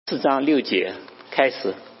4章6节开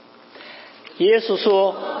始，耶稣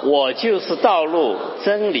说：“我就是道路、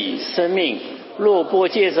真理、生命，若不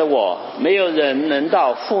借着我，没有人能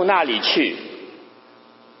到父那里去。”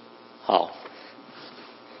好，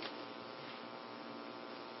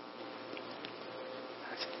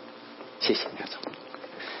谢谢梁总。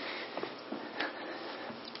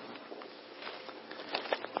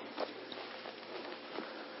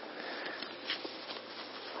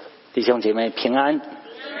弟兄姐妹平安。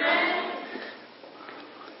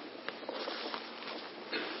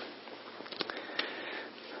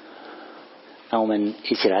让我们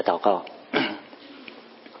一起来祷告。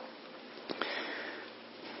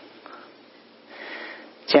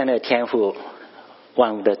亲爱的天父，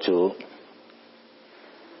万物的主，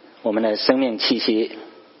我们的生命气息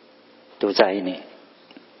都在于你。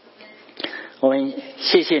我们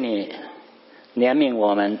谢谢你怜悯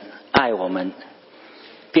我们，爱我们，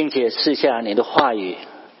并且赐下你的话语，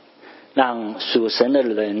让属神的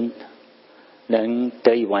人能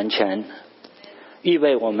得以完全，预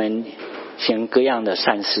备我们行各样的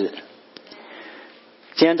善事。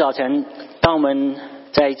今天早晨，当我们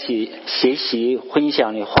在一起学习分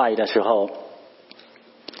享你话语的时候，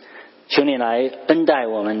求你来恩待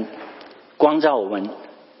我们，光照我们，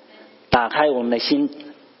打开我们的心，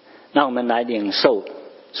让我们来领受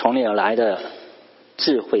从你而来的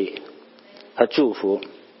智慧和祝福。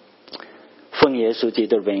奉耶稣基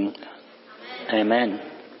督的名 Amen。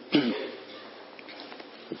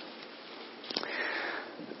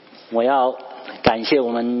 我要感谢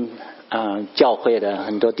我们教会的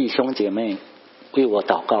很多弟兄姐妹为我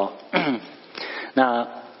祷告。那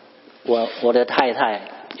我的太太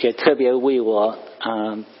也特别为我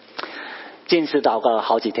禁食祷告了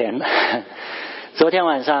好几天。昨天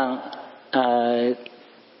晚上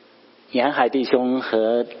沿海弟兄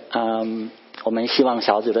和我们希望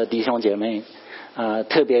小组的弟兄姐妹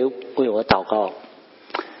特别为我祷告。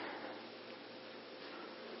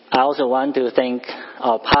I also want to thank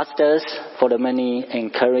our pastors for the many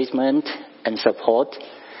encouragement and support.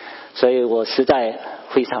 所以我实在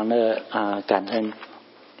非常的感恩。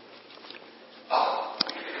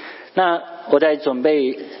那我在准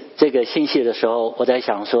备这个信息的时候，我在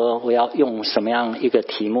想说我要用什么样一个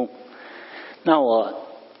题目。那我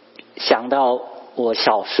想到我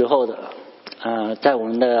小时候的在我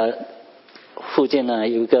们的附近呢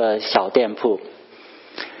有一个小店铺。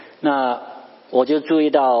那我就注意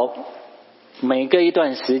到每隔一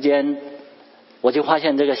段时间，我就发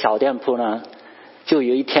现这个小店铺呢就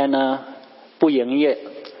有一天呢不营业，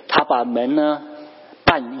他把门呢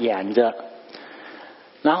半掩着。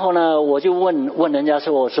然后呢我就问人家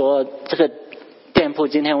说，我说这个店铺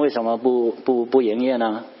今天为什么不营业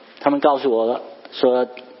呢？他们告诉我说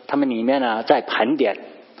他们里面呢在盘点。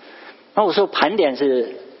那我说盘点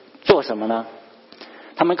是做什么呢？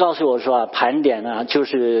他们告诉我说盘点就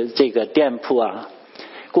是这个店铺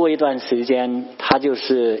过一段时间他就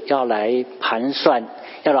是要来盘算，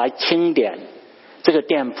要来清点这个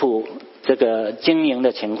店铺这个经营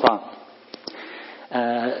的情况。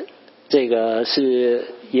这个是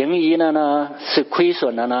盈余的呢，是亏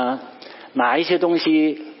损的呢，哪一些东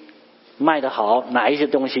西卖得好，哪一些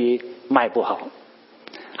东西卖不好，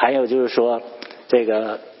还有就是说这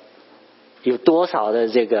个有多少的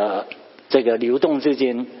这个流动资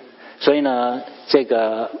金。所以呢这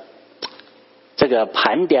个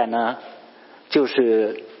盘点呢就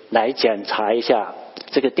是来检查一下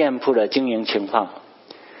这个店铺的经营情况。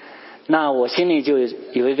那我心里就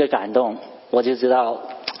有一个感动，我就知道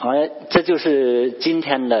这就是今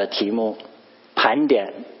天的题目，盘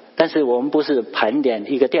点。但是我们不是盘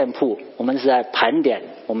点一个店铺，我们是在盘点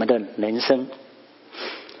我们的人生。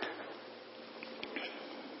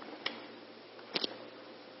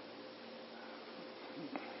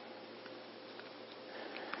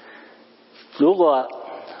如果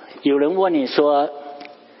有人问你说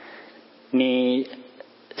你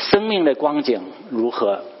生命的光景如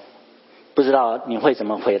何，不知道你会怎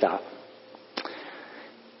么回答。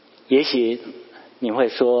也许你会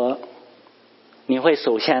说，你会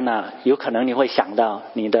首先有可能你会想到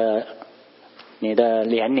你的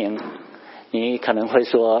年龄，你可能会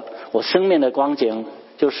说我生命的光景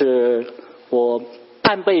就是我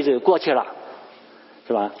半辈子过去了，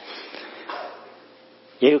是吧？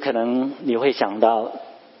也有可能你会想到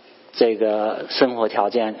这个生活条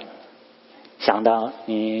件，想到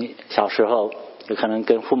你小时候有可能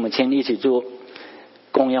跟父母亲一起住，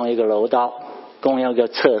共用一个楼道，共用一个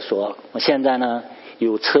厕所。我现在呢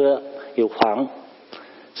有车有房，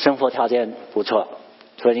生活条件不错，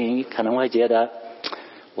所以你可能会觉得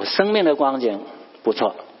我生命的光景不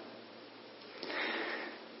错。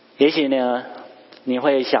也许呢你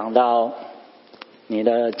会想到你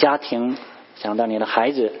的家庭，想到你的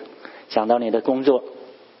孩子，想到你的工作。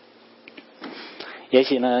也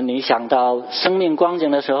许呢，你想到生命光景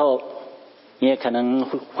的时候，你也可能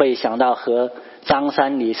会想到和张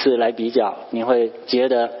三李四来比较，你会觉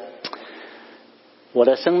得我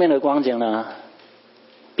的生命的光景呢，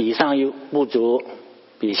比上有不足，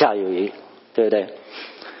比下有余，对不对？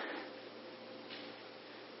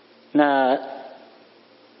那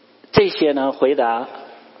这些呢，回答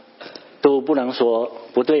都不能说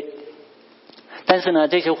不对，但是呢，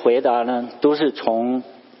这些回答呢，都是从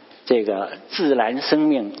这个自然生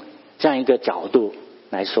命这样一个角度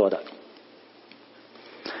来说的。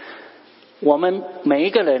我们每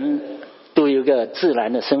一个人都有一个自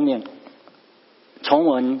然的生命，从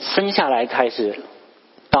我们生下来开始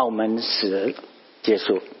到我们死结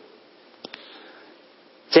束，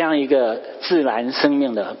这样一个自然生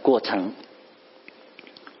命的过程。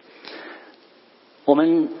我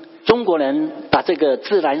们中国人把这个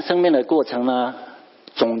自然生命的过程呢，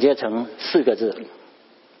总结成4个字，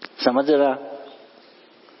什么字呢？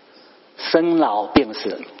生老病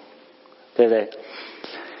死，对不对？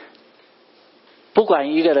不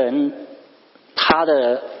管一个人他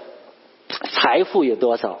的财富有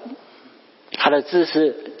多少，他的知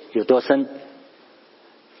识有多深，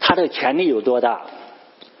他的权力有多大，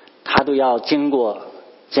他都要经过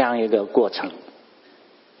这样一个过程，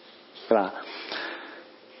是吧？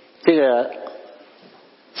这个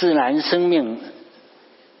自然生命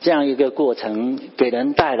这样一个过程给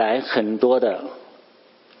人带来很多的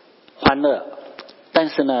欢乐，但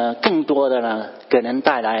是呢，更多的呢，给人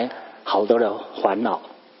带来好多的烦恼，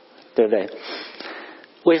对不对？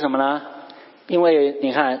为什么呢？因为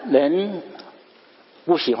你看，人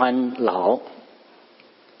不喜欢老，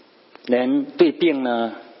人对病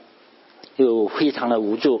呢又非常的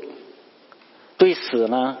无助，对死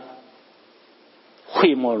呢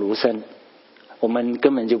讳莫如深，我们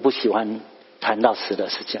根本就不喜欢谈到死的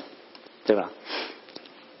事情，对吧？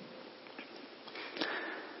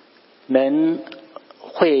人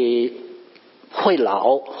会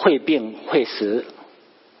老，会病，会死，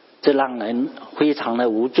这让人非常的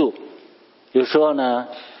无助，有时候呢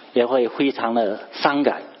也会非常的伤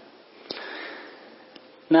感。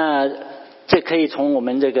那这可以从我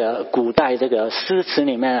们这个古代这个诗词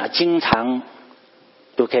里面经常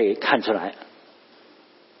都可以看出来。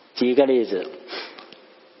举一个例子，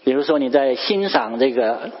比如说你在欣赏这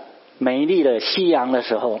个美丽的夕阳的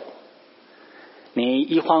时候，你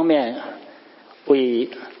一方面为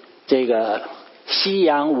这个夕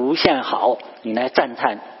阳无限好你来赞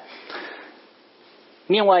叹，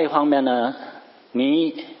另外一方面呢，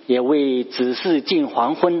你也为只是近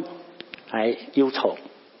黄昏来忧愁，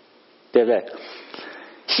对不对？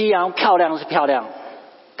夕阳漂亮是漂亮，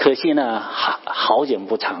可惜呢好景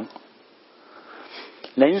不长。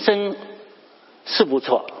人生是不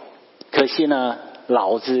错，可惜呢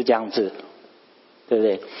老之将至，对不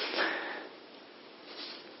对？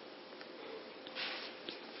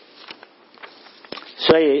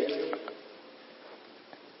所以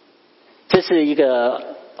这是一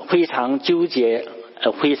个非常纠结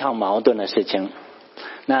非常矛盾的事情。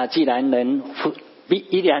那既然人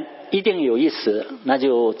一定有一死，那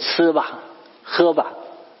就吃吧喝吧，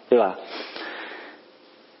对吧？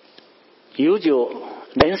有酒，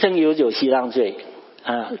人生有酒西当醉，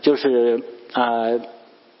就是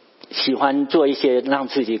喜欢做一些让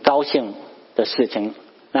自己高兴的事情，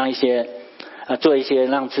做一些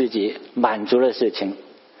让自己满足的事情，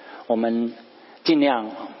我们尽量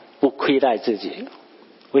不亏待自己。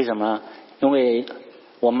为什么？因为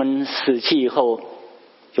我们死去以后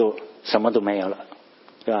就什么都没有了，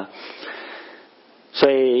对吧？所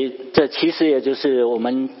以这其实也就是我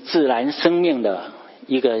们自然生命的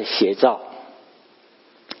一个写照。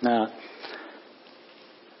那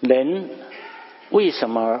人为什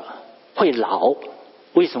么会老？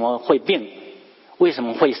为什么会病？为什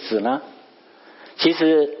么会死呢？其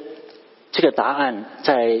实这个答案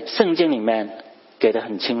在圣经里面给得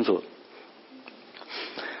很清楚。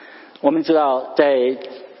我们知道在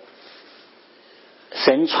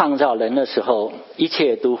神创造人的时候，一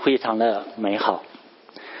切都非常的美好，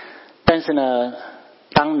但是呢，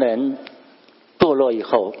当人堕落以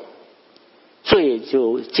后，罪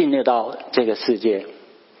就进入到这个世界，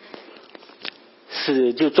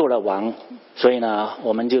死就做了王，所以呢，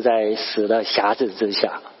我们就在死的辖制之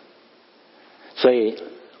下。所以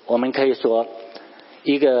我们可以说，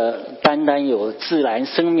一个单单有自然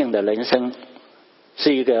生命的人生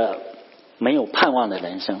是一个没有盼望的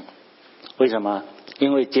人生。为什么？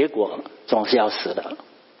因为结果总是要死的，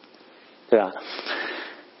对吧？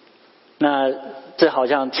那这好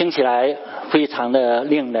像听起来非常的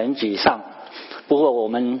令人沮丧，不过我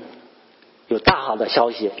们有大好的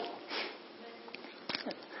消息。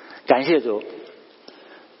感谢主，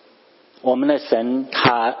我们的神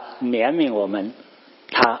他怜悯我们，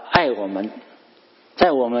他爱我们，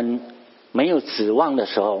在我们没有指望的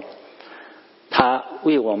时候，他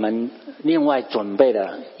为我们另外准备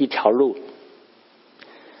了一条路。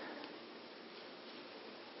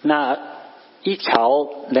那一条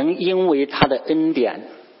能因为他的恩典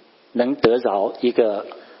能得着一个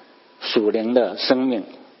属灵的生命。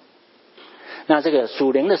那这个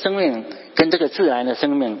属灵的生命跟这个自然的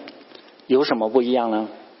生命有什么不一样呢？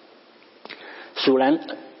属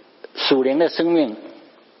灵的生命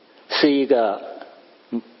是一个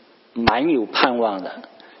满有盼望的，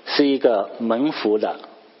是一个蒙福的，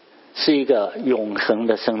是一个永恒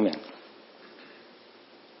的生命。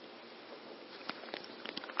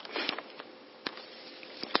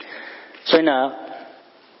所以呢，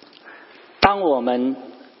当我们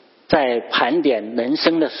在盘点人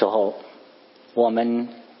生的时候，我们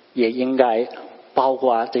也应该包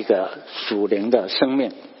括这个属灵的生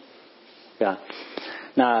命，对吧？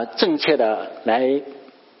那正确的来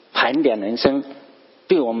盘点人生，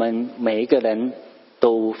对我们每一个人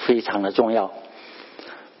都非常的重要。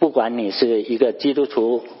不管你是一个基督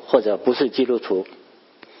徒或者不是基督徒，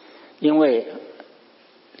因为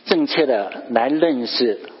正确的来认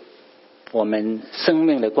识我们生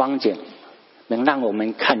命的光景，能让我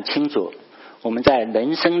们看清楚我们在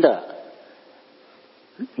人生的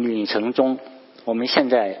旅程中，我们现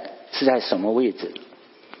在是在什么位置，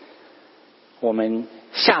我们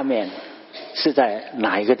下面是在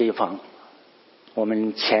哪一个地方，我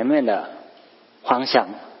们前面的方向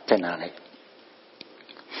在哪里。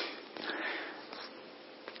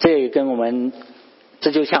这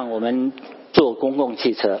就像我们坐公共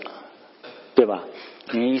汽车，对吧？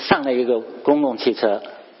你上了一个公共汽车，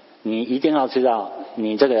你一定要知道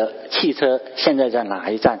你这个汽车现在在哪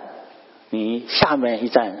一站，你下面一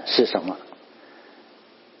站是什么，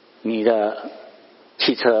你的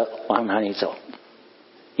汽车往哪里走。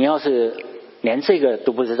你要是连这个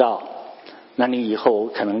都不知道，那你以后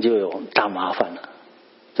可能就有大麻烦了，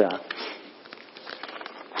对吧？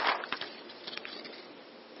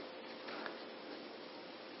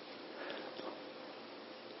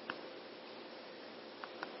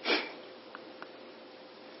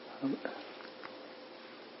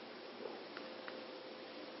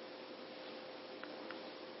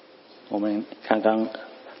我们刚刚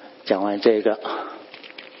讲完这个，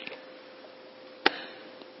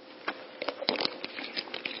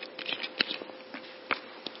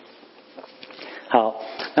好，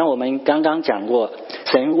那我们刚刚讲过，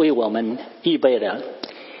神为我们预备了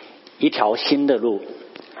一条新的路。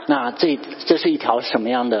那这是一条什么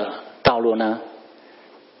样的道路呢？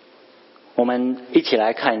我们一起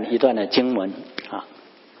来看一段的经文啊，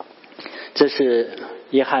这是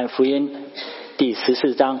约翰福音第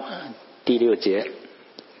14章第6节。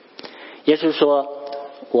耶稣说：“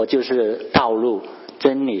我就是道路、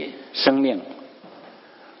真理、生命，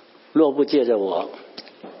若不借着我，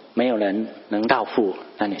没有人能到父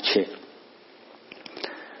那里去。”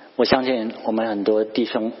我相信我们很多弟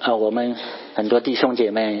兄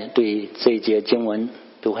姐妹对这一节经文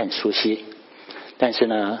都很熟悉，但是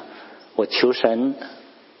呢，我求神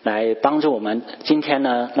来帮助我们，今天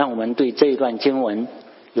呢，让我们对这一段经文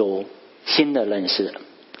有新的认识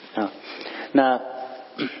啊。那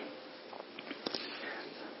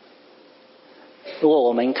如果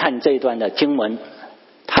我们看这一段的经文，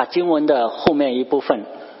它经文的后面一部分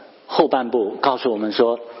后半部告诉我们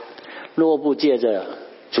说，若不借着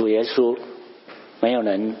主耶稣，没有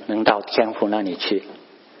人能到天父那里去。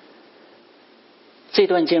这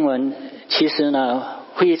段经文其实呢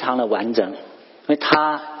非常的完整，因为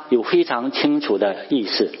它有非常清楚的意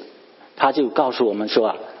思。它就告诉我们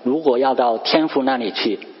说如果要到天父那里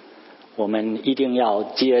去，我们一定要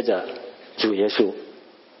接着主耶稣。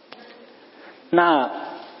那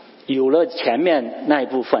有了前面那一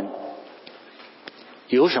部分，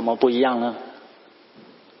有什么不一样呢？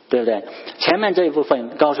对不对？前面这一部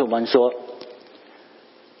分告诉我们说，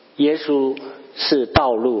耶稣是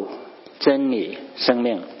道路、真理、生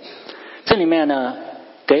命。这里面呢，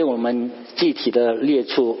给我们具体的列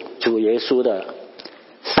出主耶稣的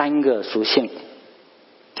3个属性，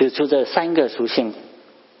指出这3个属性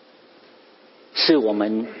是我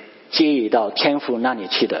们接引到天父那里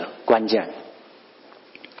去的关键。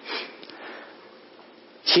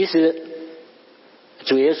其实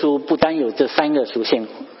主耶稣不单有这3个属性，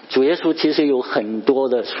主耶稣其实有很多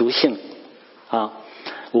的属性啊，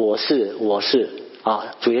我是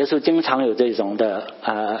啊，主耶稣经常有这种的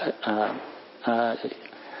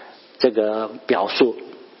这个表述。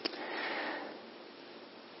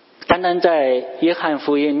单单在约翰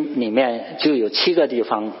福音里面就有7个地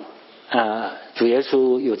方主耶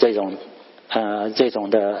稣有这种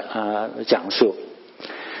的讲述。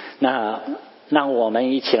那让我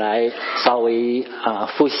们一起来稍微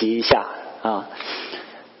复习一下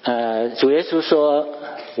主耶稣说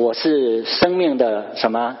我是生命的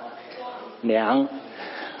什么粮，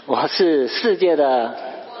我是世界的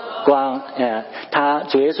光，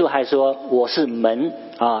主耶稣还说我是门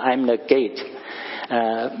I'm the gate，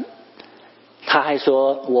他还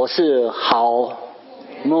说我是好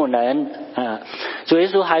牧人，主耶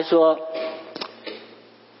稣还说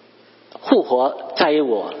复活在于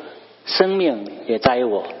我，生命也在于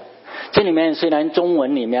我。这里面虽然中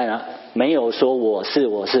文里面没有说我是，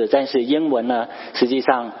但是英文呢实际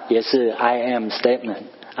上也是 I am statement，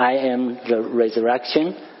 I am the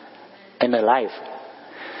resurrection and the life。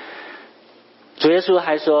 主耶稣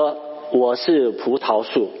还说我是葡萄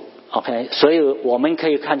树 OK， 所以我们可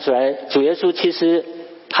以看出来主耶稣其实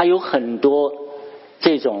他有很多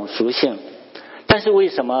这种属性，但是为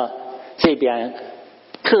什么这边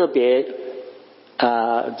特别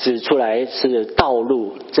指出来是道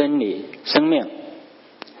路、真理、生命？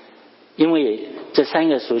因为这3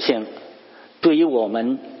个属性对于我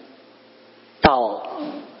们到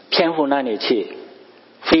天父那里去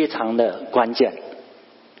非常的关键。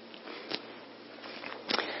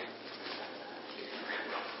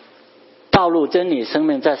道路、真理、生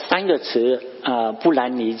命这3个词不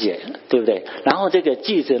难理解，对不对？然后这个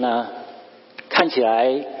句子呢看起来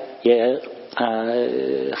也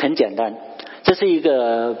很简单，这是一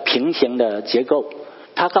个平行的结构。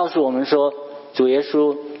它告诉我们说主耶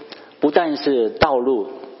稣不但是道路，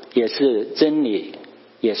也是真理，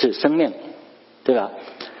也是生命，对吧？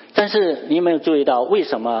但是你有没有注意到为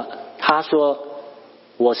什么他说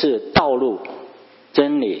我是道路、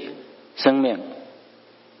真理、生命，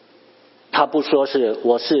他不说是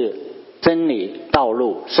我是真理、道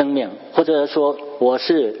路、生命，或者说我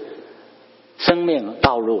是生命、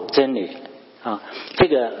道路、真理这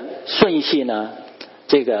个顺序呢，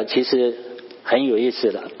这个其实很有意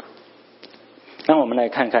思的。让我们来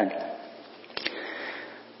看看，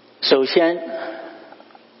首先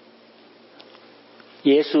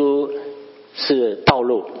耶稣是道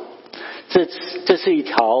路，这是一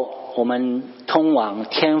条我们通往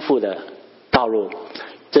天父的道路，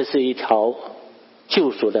这是一条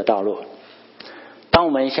救赎的道路。当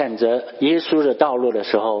我们选择耶稣的道路的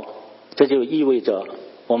时候，这就意味着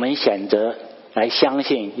我们选择来相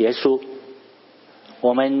信耶稣，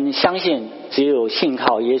我们相信只有信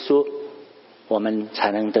靠耶稣我们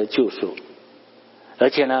才能得救赎，而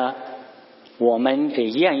且呢我们也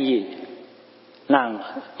愿意让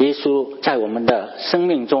耶稣在我们的生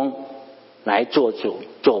命中来做主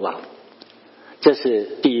做王，这是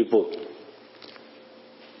第一步。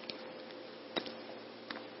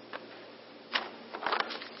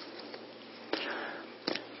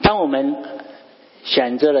当我们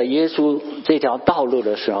选择了耶稣这条道路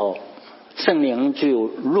的时候，圣灵就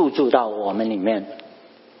入住到我们里面，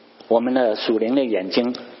我们的属灵的眼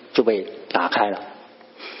睛就被打开了。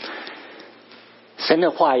神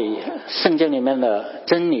的话语、圣经里面的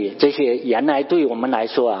真理，这些原来对我们来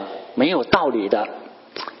说没有道理的，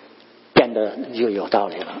变得就有道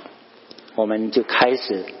理了，我们就开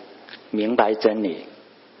始明白真理。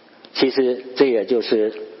其实这也就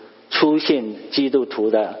是初信基督徒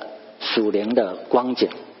的属灵的光景。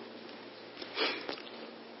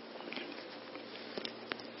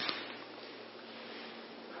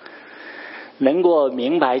能够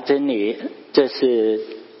明白真理，这是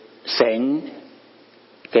神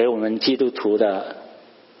给我们基督徒的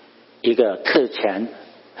一个特权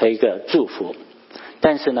和一个祝福。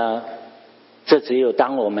但是呢，这只有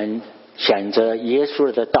当我们选择耶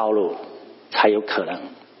稣的道路才有可能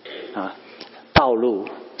道路、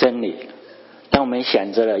真理。当我们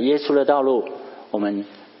选择了耶稣的道路，我们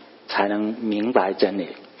才能明白真理。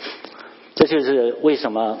这就是为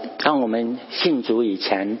什么当我们信主以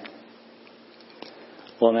前，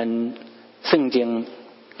我们圣经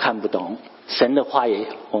看不懂，神的话语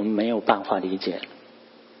我们没有办法理解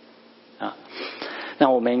那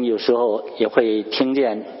我们有时候也会听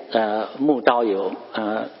见慕道友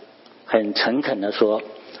很诚恳的说，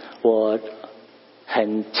我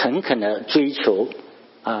很诚恳的追求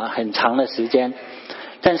很长的时间，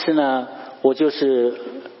但是呢我就是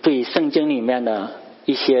对圣经里面的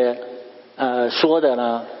一些说的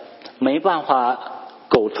呢没办法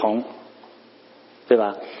苟同，对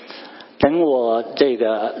吧？等我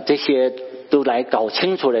这些都来搞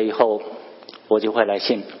清楚了以后，我就会来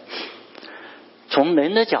信。从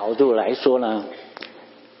人的角度来说呢，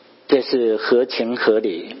这是合情合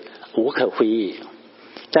理，无可非议。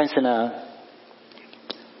但是呢，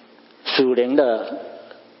属灵的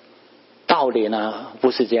道理呢，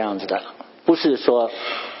不是这样子的，不是说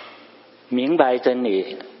明白真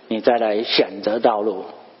理你再来选择道路，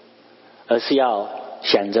而是要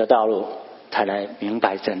选择道路才来明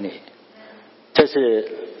白真理。这是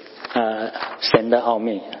神的奥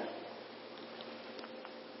秘。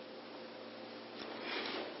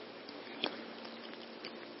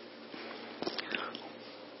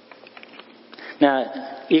那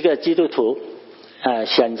一个基督徒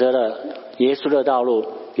选择了耶稣的道路，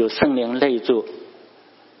有圣灵内住，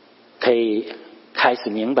可以开始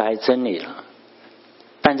明白真理了。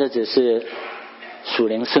但这只是属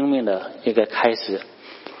灵生命的一个开始。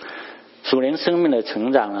属灵生命的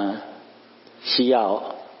成长呢，需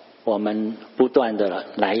要我们不断的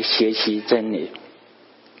来学习真理。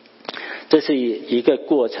这是一个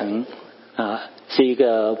过程是一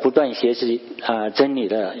个不断学习真理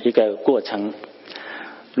的一个过程。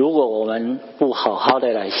如果我们不好好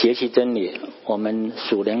的来学习真理，我们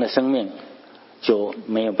属灵的生命就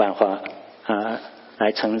没有办法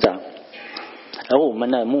来成长。而我们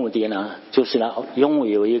的目的呢，就是要拥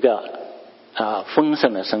有一个丰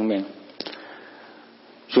盛的生命。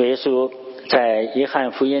主耶稣在约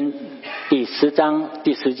翰福音第10章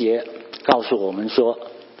第10节告诉我们说，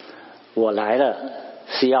我来了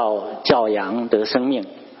是要叫羊得生命，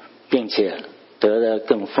并且得的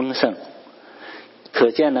更丰盛。可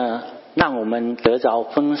见呢，让我们得着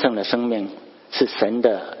丰盛的生命是神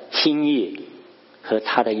的心意和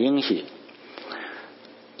他的应许。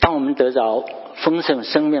当我们得着丰盛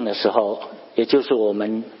生命的时候，也就是我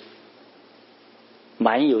们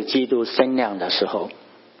满有基督身量的时候，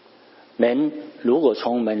人如果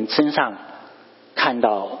从我们身上看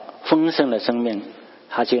到丰盛的生命，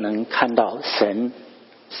他就能看到神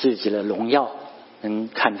自己的荣耀，能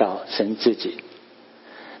看到神自己。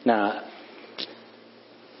那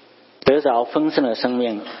得着丰盛的生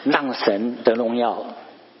命，让神的荣耀，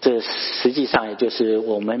这实际上也就是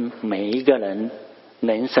我们每一个人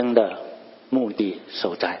人生的目的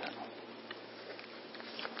所在。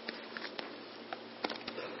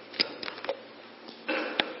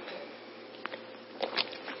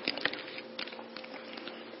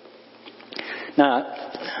那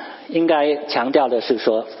应该强调的是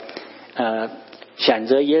说，选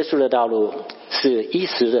择耶稣的道路是一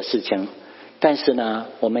时的事情，但是呢，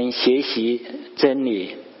我们学习真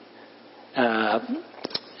理，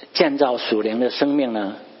建造属灵的生命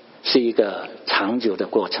呢，是一个长久的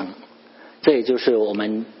过程。这也就是我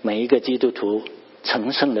们每一个基督徒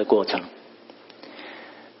成圣的过程。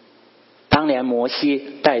当年摩西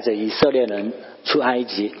带着以色列人出埃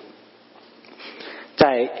及，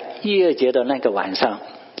在逾越节的那个晚上，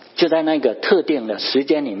就在那个特定的时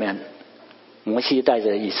间里面，摩西带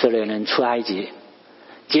着以色列人出埃及，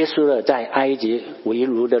结束了在埃及为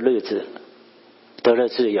奴的日子，得了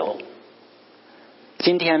自由。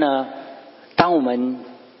今天呢，当我们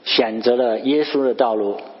选择了耶稣的道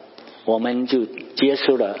路，我们就结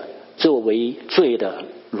束了作为罪的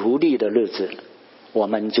奴隶的日子，我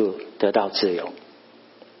们就得到自由。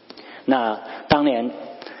那当年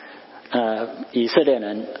以色列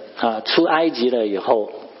人出埃及了以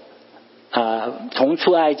后，从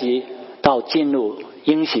出埃及到进入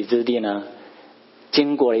应许之地呢，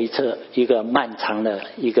经过了一个漫长的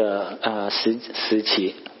一个时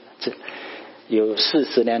期，有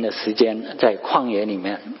40年的时间在旷野里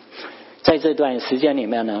面。在这段时间里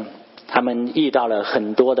面呢，他们遇到了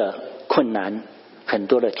很多的困难，很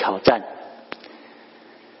多的挑战。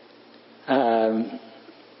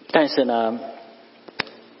但是呢，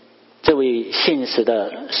这位信实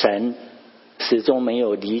的神始终没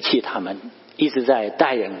有离弃他们，一直在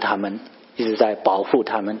带领他们，一直在保护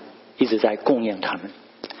他们，一直在供应他们。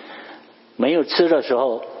没有吃的时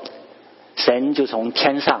候，神就从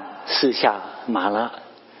天上赐下玛纳；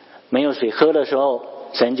没有水喝的时候，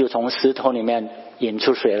神就从石头里面引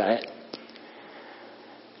出水来。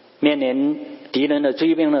面临敌人的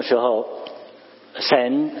追兵的时候，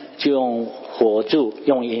神就用火柱、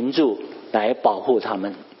用银柱来保护他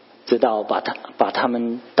们，直到把他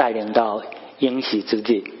们带领到应许之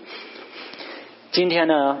地。今天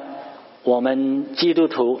呢，我们基督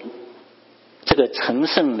徒这个成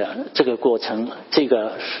圣的这个过程，这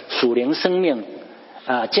个属灵生命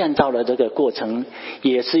建造的这个过程，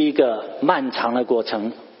也是一个漫长的过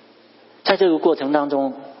程。在这个过程当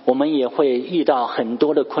中，我们也会遇到很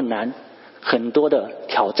多的困难，很多的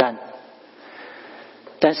挑战。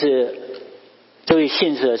但是这位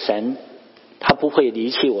信实的神，他不会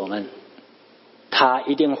离弃我们，他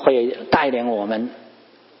一定会带领我们，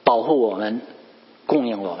保护我们，供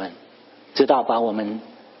应我们，直到把我们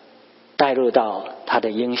带入到他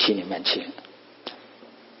的应许里面去。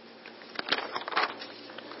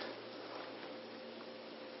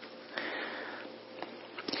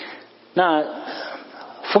那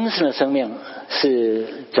丰盛的生命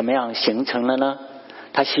是怎么样形成的呢？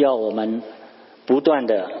它需要我们不断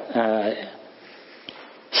的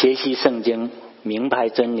学习圣经，明白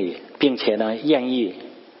真理，并且呢愿意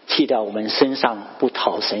弃掉我们身上不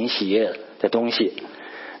讨神喜悦的东西，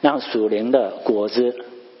让属灵的果子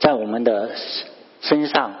在我们的身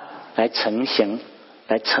上来成型，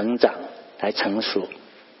来成长，来成熟。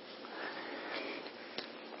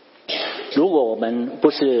如果我们不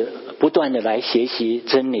是不断的来学习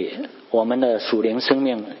真理，我们的属灵生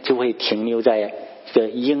命就会停留在一个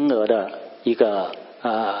婴儿的一个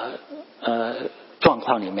状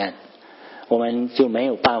况里面，我们就没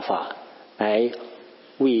有办法来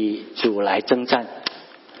为主来征战。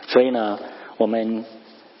所以呢，我们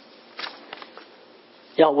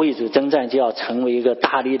要为主征战，就要成为一个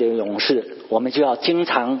大力的勇士，我们就要经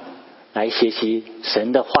常来学习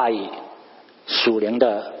神的话语，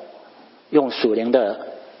用属灵的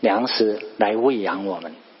粮食来喂养我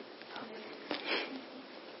们。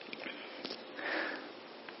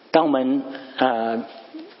当我们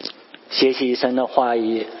学习神的话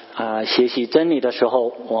语学习真理的时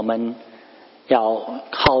候，我们要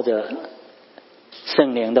靠着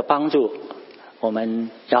圣灵的帮助，我们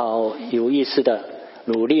要有意识的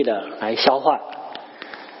努力的来消化。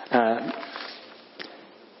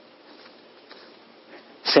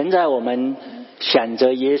神在我们选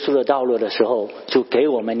择耶稣的道路的时候，就给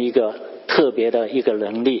我们一个特别的一个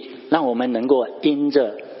能力，让我们能够因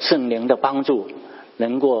着圣灵的帮助，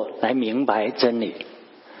能够来明白真理。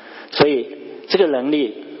所以这个能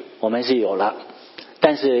力我们是有了，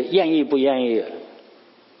但是愿意不愿意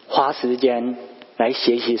花时间来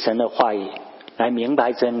学习神的话语，来明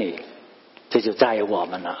白真理，这就在于我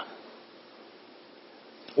们了。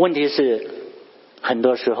问题是很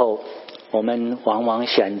多时候我们往往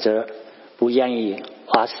选择不愿意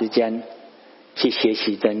花时间去学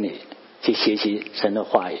习真理，去学习神的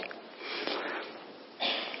话语。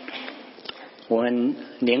我们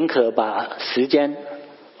宁可把时间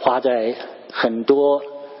花在很多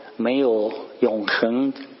没有永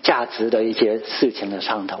恒价值的一些事情的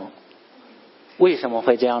上头。为什么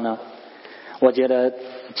会这样呢？我觉得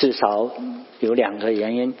至少有2个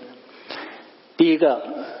原因。第一个，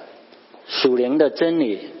属灵的真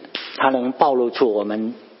理它能暴露出我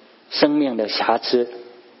们生命的瑕疵，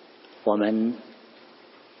我们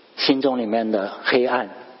心中里面的黑暗。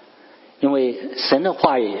因为神的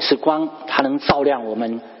话语是光，它能照亮我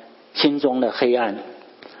们心中的黑暗，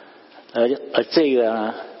而这个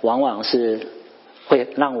呢，往往是会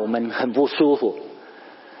让我们很不舒服。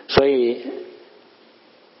所以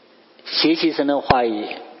学习神的话语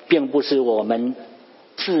并不是我们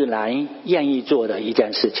自然愿意做的一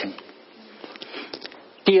件事情。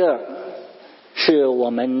第二，是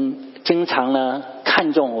我们经常呢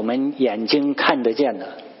看重我们眼睛看得见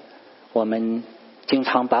的，我们经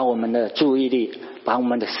常把我们的注意力，把我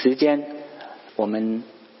们的时间，我们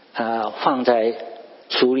放在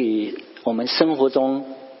处理我们生活中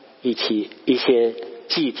一些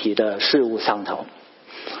具体的事物上头。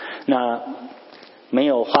那没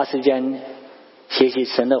有花时间学习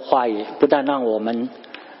神的话语，不但让我们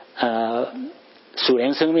属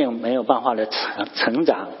灵生命没有办法的成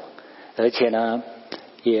长，而且呢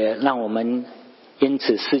也让我们因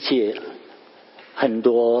此失去很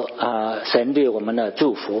多神对我们的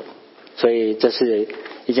祝福。所以这是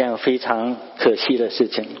一件非常可惜的事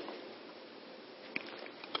情。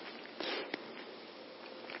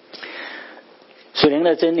属灵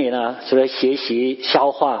的真理呢，除了学习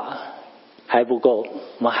消化还不够，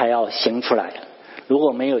我们还要行出来。如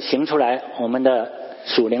果没有行出来，我们的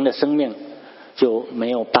属灵的生命就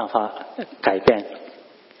没有办法改变。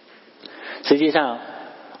实际上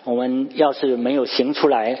我们要是没有行出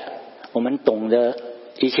来，我们懂得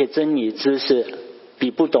一些真理知识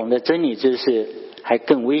比不懂的真理知识还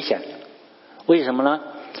更危险。为什么呢？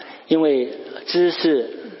因为知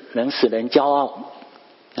识能使人骄傲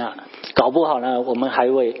搞不好呢我们还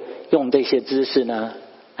会用这些知识呢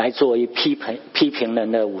来作为批评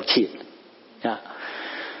人的武器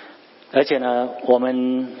而且呢我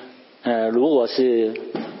们如果是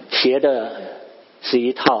学的是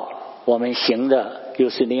一套，我们行的又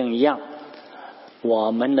是另一样，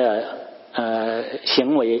我们的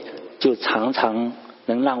行为就常常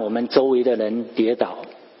能让我们周围的人跌倒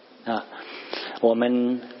我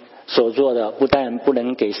们所做的不但不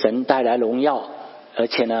能给神带来荣耀，而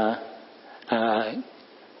且呢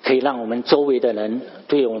可以让我们周围的人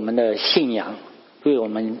对我们的信仰，对我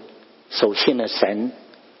们所信的神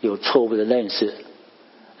有错误的认识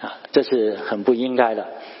这是很不应该的。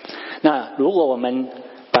那如果我们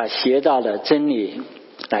把学到的真理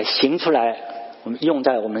来行出来，我们用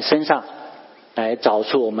在我们身上，来找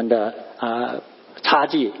出我们的差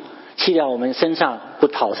距，去掉我们身上不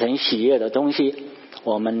讨神喜悦的东西，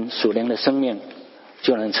我们属灵的生命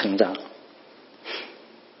就能成长。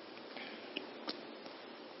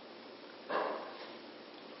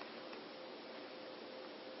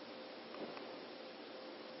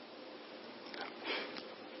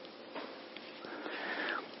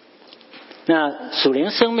那属灵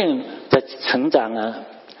生命的成长呢，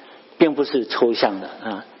并不是抽象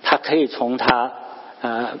的它可以从它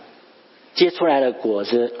结出来的果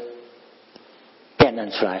子辨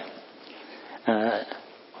认出来。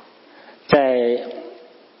在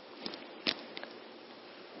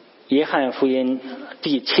约翰福音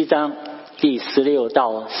第7章第16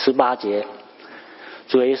到18节，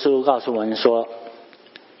主耶稣告诉我们说，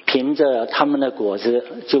凭着他们的果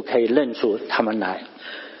子就可以认出他们来。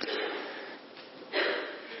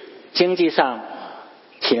经济上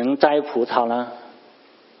岂能摘葡萄呢？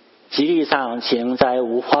吉利上岂能摘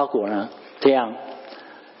无花果呢？这样，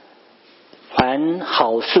凡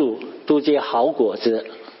好树都结好果子，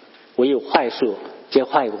唯有坏树结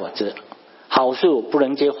坏果子。好树不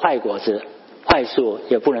能结坏果子，坏树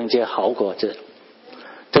也不能结好果子。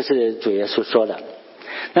这是主耶稣说的。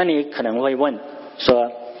那你可能会问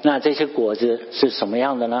说，那这些果子是什么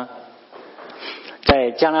样的呢？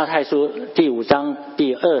在加拉太书第5章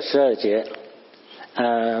第22节，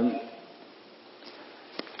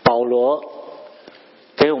保罗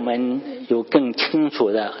给我们有更清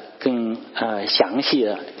楚的、更详细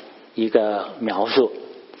的一个描述。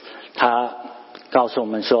他告诉我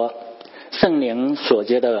们说，圣灵所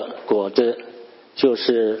结的果子就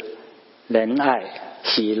是仁爱、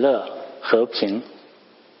喜乐、和平、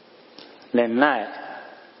忍耐、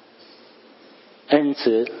恩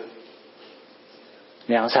慈、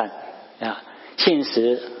良善信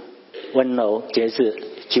实、温柔、节制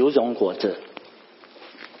，9种果子。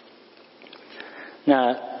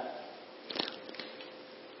那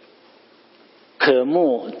渴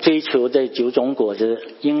慕追求这9种果子，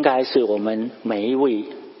应该是我们每一位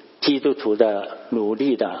基督徒的努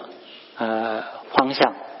力的方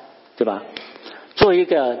向，对吧？做一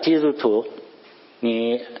个基督徒，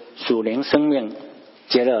你属灵生命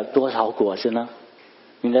结了多少果子呢？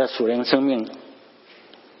你的属灵生命，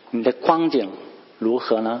你的光景如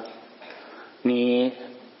何呢？你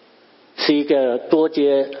是一个多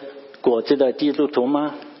结果子的基督徒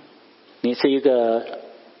吗？你是一个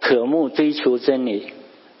渴慕追求真理、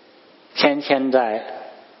天天在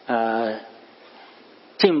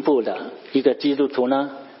进步的一个基督徒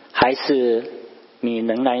呢？还是你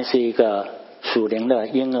仍然是一个属灵的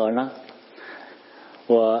婴儿呢？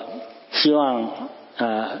我希望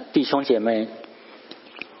弟兄姐妹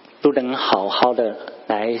都能好好的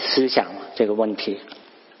来思想这个问题。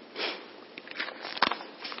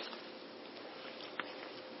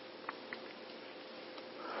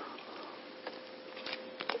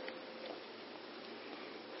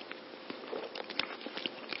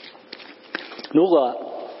如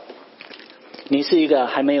果你是一个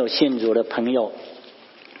还没有信主的朋友，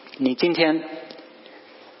你今天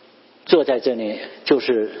坐在这里就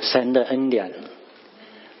是神的恩典。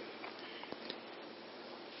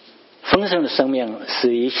丰盛的生命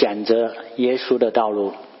始于选择耶稣的道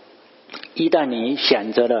路。一旦你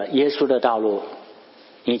选择了耶稣的道路，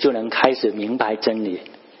你就能开始明白真理，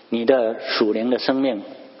你的属灵的生命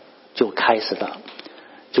就开始了。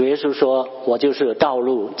主耶稣说，我就是道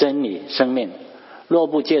路、真理、生命，若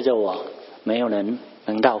不借着我，没有人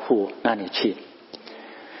能到父那里去。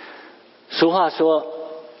俗话说，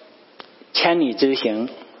千里之行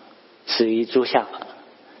始于足下，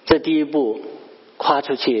这第一步跨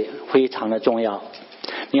出去非常的重要。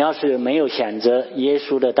你要是没有选择耶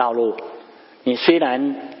稣的道路，你虽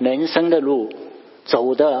然人生的路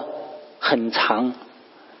走得很长，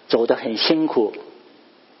走得很辛苦，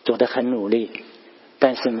走得很努力，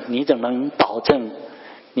但是你怎么能保证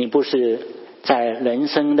你不是在人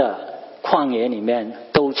生的旷野里面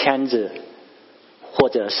兜圈子，或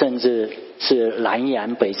者甚至是南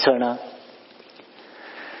辕北辙呢？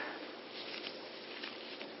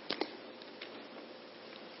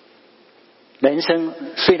人生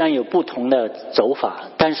虽然有不同的走法，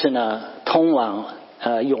但是呢，通往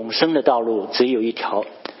永生的道路只有一条，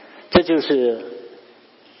这就是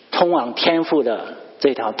通往天父的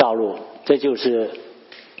这条道路，这就是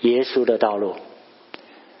耶稣的道路。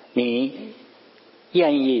你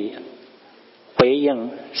愿意回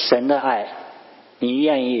应神的爱？你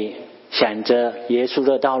愿意选择耶稣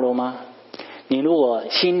的道路吗？你如果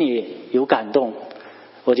心里有感动，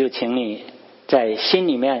我就请你在心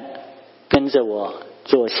里面跟着我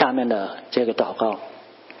做下面的这个祷告。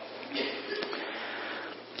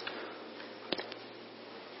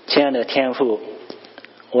亲爱的天父，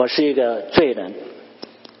我是一个罪人，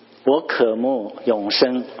我渴慕永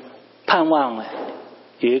生，盼望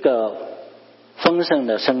有一个丰盛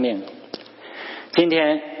的生命。今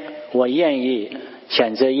天我愿意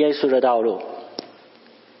选择耶稣的道路，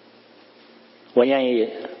我愿意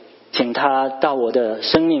请他到我的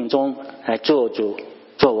生命中来做主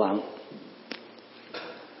做王。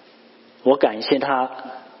我感谢他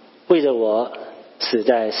为着我死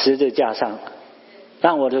在十字架上，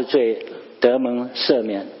让我的罪得蒙赦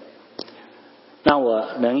免，让我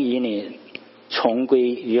能与你重归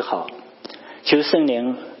于好。求圣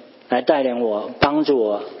灵来带领我，帮助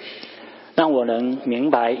我，让我能明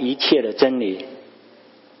白一切的真理，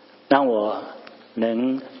让我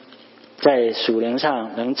能在属灵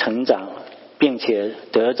上能成长，并且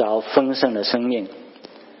得着丰盛的生命。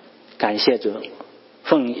感谢主，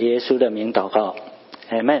奉耶稣的名祷告，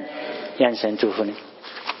阿们。愿神祝福你。